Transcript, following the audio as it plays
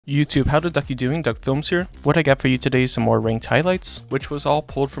YouTube, how the ducky doing? Duck Films here. What I got for you today is some more ranked highlights, which was all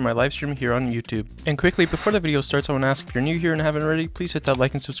pulled from my live stream here on YouTube. And quickly, before the video starts, I want to ask if you're new here and haven't already, please hit that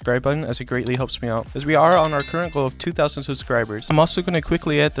like and subscribe button as it greatly helps me out, as we are on our current goal of 2,000 subscribers. I'm also going to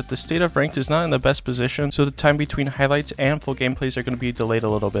quickly add that the state of ranked is not in the best position, so the time between highlights and full gameplays are going to be delayed a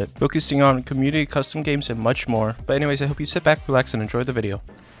little bit, focusing on community custom games and much more. But anyways, I hope you sit back, relax, and enjoy the video.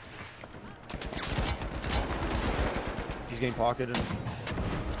 He's getting pocketed.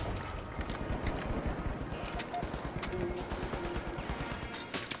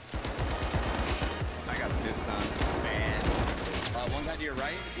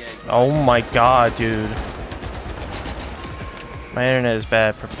 Oh my god, dude. My internet is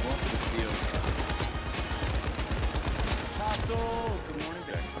bad.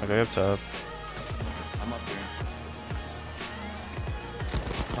 I'll go up top. I'm up here.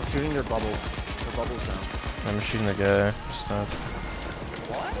 I'm shooting their bubble. Their bubble's down. I'm shooting the guy. Stop.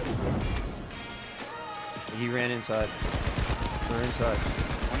 What? He ran inside. They're inside.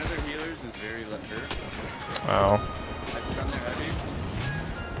 One of their healers is very hurt. Wow. I stunned their heavy.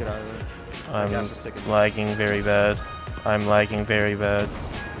 Get out of there. I'm lagging very bad. I'm lagging very bad.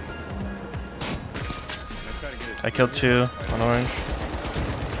 I killed two on orange.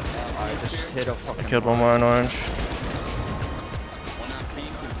 I just hit a fucking. I killed one more on orange. One on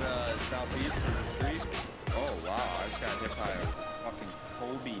pink is southeast of the tree. Oh wow, I just got hit by a fucking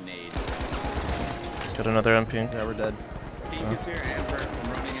Kobe nade. Killed another on pink. Yeah, we're dead. Pink is here, Amber.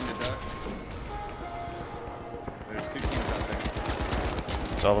 I'm running into duck. There's two teams out there.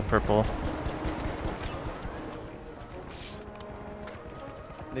 It's all the purple.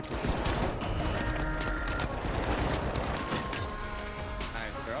 They push it.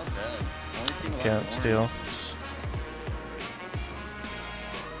 Nice, they're all dead. Only team left Can't is steal.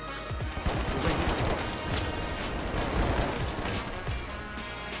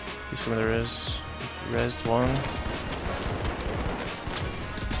 He's where there is. Rezzed one.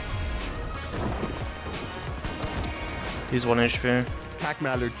 He's 1 HP. Attack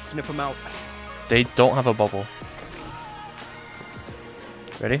Mallard. Sniff him out. They don't have a bubble.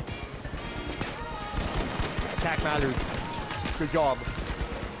 Ready? Attack Mallard. Good job.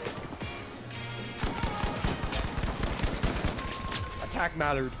 Attack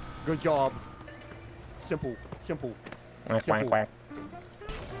Mallard. Good job. Simple. Simple. Quack, quack, quack.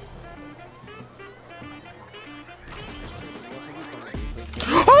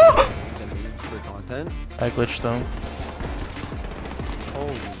 I glitched them.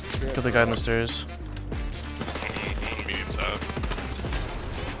 Holy shit. Kill the guy on the stairs.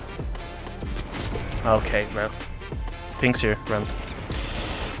 Okay, bro. Pink's here, run.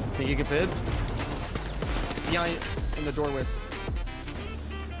 Think you can fit? Behind in the doorway.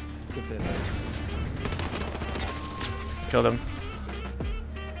 Good fit. Killed him.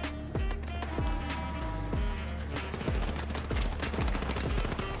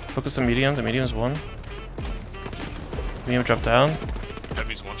 Focus the medium is one. Medium drop down.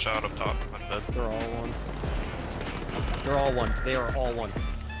 Heavy's one shot up top. I'm dead. They're all one. They're all one. They are all one.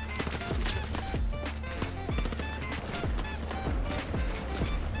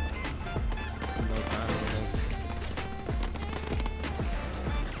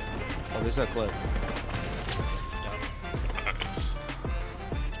 Oh, this is a clip. Nice.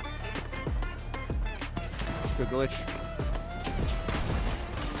 Good glitch.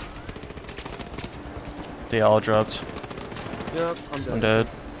 They all dropped. Yep, I'm dead. I'm dead.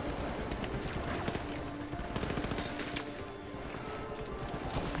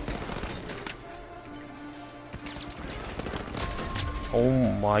 Oh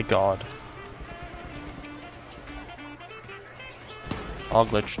my god. All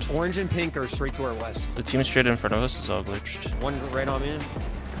glitched. Orange and pink are straight to our west. The team straight in front of us is all glitched. One right on me.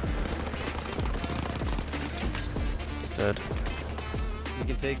 He's dead. You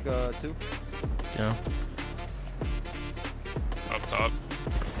can take two. Yeah. Up top.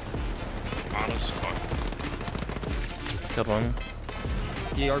 Honest. Fuck. Killed one.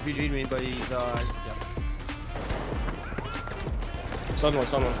 He RPG'd me, but he's yeah.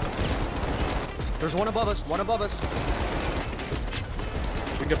 Someone. There's one above us. One above us.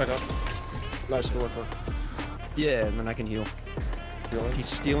 We can get back up. Nice, good work. Yeah, and then I can heal. Healing. He's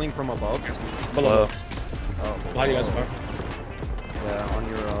stealing from above. Below. Oh. Behind you guys, car. Yeah, on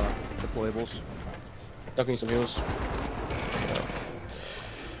your deployables. Ducking some heals.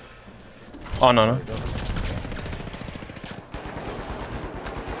 Oh no.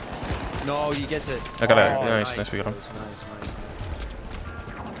 No, he gets it. I got it. Oh, Nice, we got him. Nice.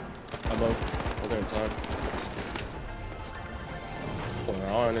 Above. Oh, they're inside. Oh, there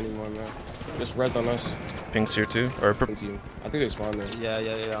aren't anymore, man. Just red on us. Pink's here too, or Team. I think they spawned there.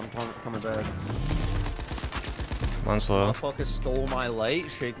 Yeah. I'm coming back. on slow. Motherfucker stole my light.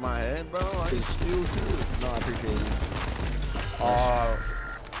 Shake my head, bro. I can steal too. No, I appreciate it.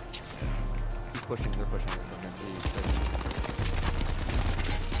 He's pushing. They're pushing.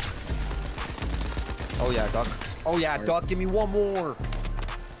 Oh yeah, duck. Oh yeah, duck. Give me one more.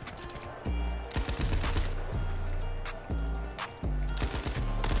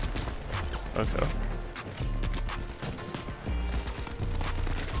 Okay.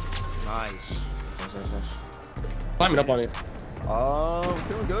 Nice. Nice. Climbing up on it.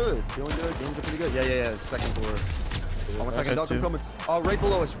 Feeling good. Feeling pretty good. Yeah. Second floor. Oh, 1 second, Okay, duck. I'm two. coming. Oh, right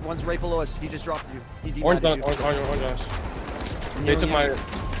below us. One's right below us. He just dropped you. He Orange dematted done. you. Orange dash. They took my.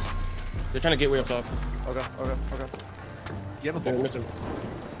 They're trying to gateway up top. Okay. You have a They're bubble. missing.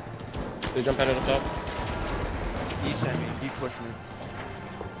 They jump at it up top. He sent me. He pushed me.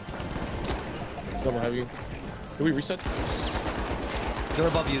 Double heavy. Did we reset? They're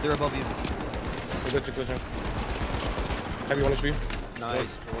above you. We're good to collision. Heavy 1 HP.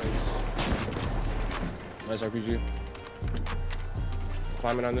 Nice, boys. Nice RPG.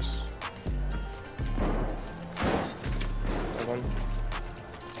 Climbing on this. That one.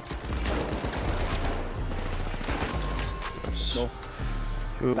 No.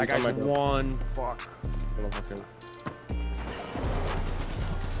 Ooh, That guy's my God. one. Fuck. Fucking.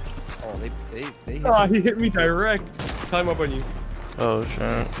 Oh, they hit Ah, he hit me direct. Climb up on you. oh shit.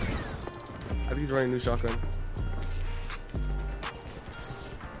 I think he's running a new shotgun.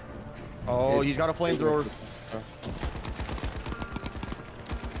 Oh, he's got a flamethrower.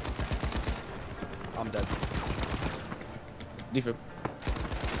 I'm dead. Defib.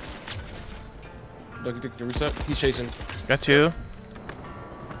 Ducky took the reset. He's chasing. Got two.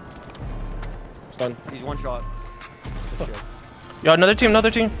 Stun. He's one shot. Good shit. Yo, another team.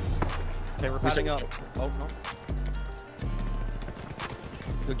 Okay, we're passing up. Oh, no.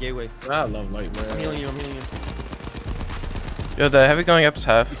 Good gateway. I love light, man. I'm healing you. Yo, the heavy going up is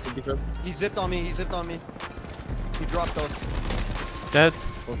half. Defib. He zipped on me. He dropped us. Dead.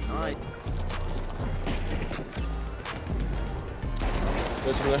 Nice.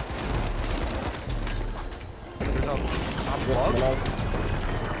 There's some there. There's a Coming bug. out.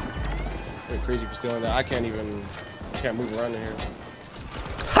 Wait, crazy for stealing that. I can't move around in here.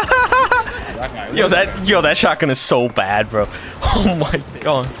 That guy, Yo, that shotgun is so bad, bro. Oh my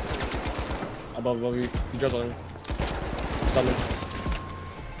god. above you. He dropped on him. Stunning.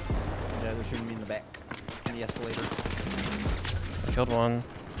 Yeah, they're shooting me in the back. In the escalator. Killed one.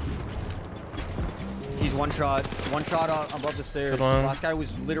 He's one shot above the stairs. Good one. Last guy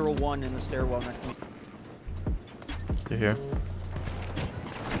was literal one in the stairwell next to me. They're here.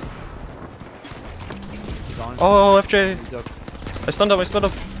 He's on. Oh, FJ. He's up. I stunned him. He's one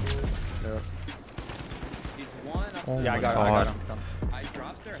up. Oh Yeah, I my got God. him. I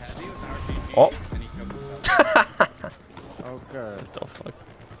dropped their heavy with an RPG. Oh. And he killed himself. Okay. What the fuck?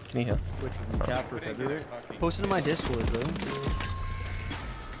 Can you heal? Which would be cap for Couldn't February. get fucking- Post it in my Discord, bro.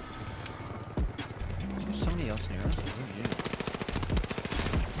 There's somebody else near us.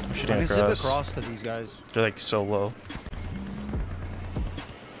 I'm I'm shooting gonna zip across. across to these guys. They're like so low.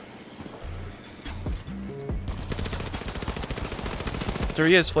 There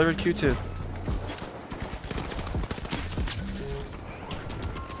he is, flavored Q2.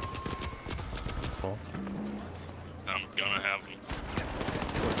 I'm gonna have him.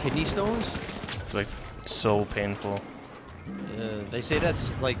 What, kidney stones? It's like so painful. They say that's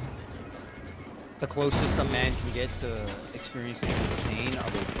like the closest a man can get to experiencing the pain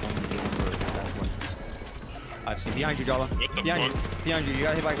of a woman giving birth. That's what I've seen. Behind you, Java. What the Behind you. fuck? Behind you. You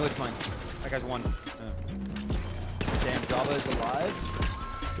got hit by a glitch mine. That guy's one. Damn, Java is alive.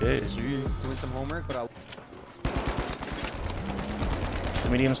 Yeah. Doing some homework, but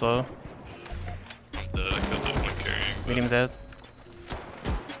Medium's low. I'm dead. I killed that one carrying. but- Medium's dead.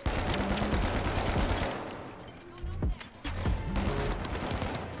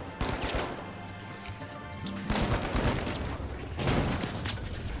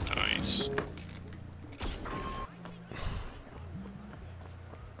 Nice.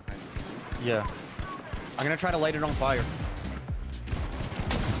 yeah. I'm gonna try to light it on fire.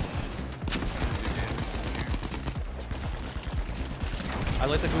 I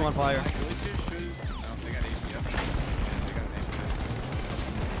lit the crew on fire. No, they got APF. They got an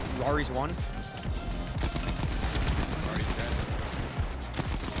APF. Rory's one. Already dead.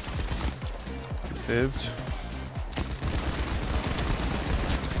 Fibbed.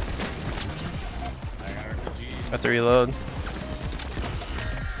 I got RPG. Got the reload.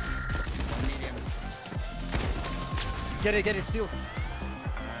 Medium. Get it, steal.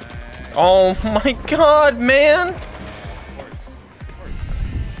 I Oh my god, man!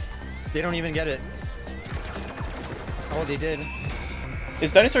 They don't even get it. Oh, they did.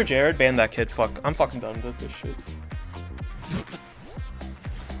 Is Dinosaur Jared? Ban that kid. Fuck. I'm fucking done with this shit.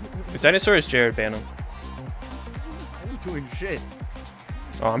 If Dinosaur is Jared, ban him. I ain't doing shit.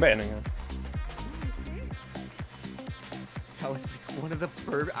 Oh, I'm banning him. That was one of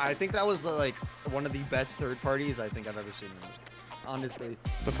the I think that was like one of the best third parties I think I've ever seen. Honestly.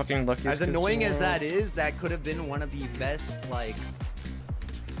 The fucking luckiest. As annoying as that is, that could have been one of the best like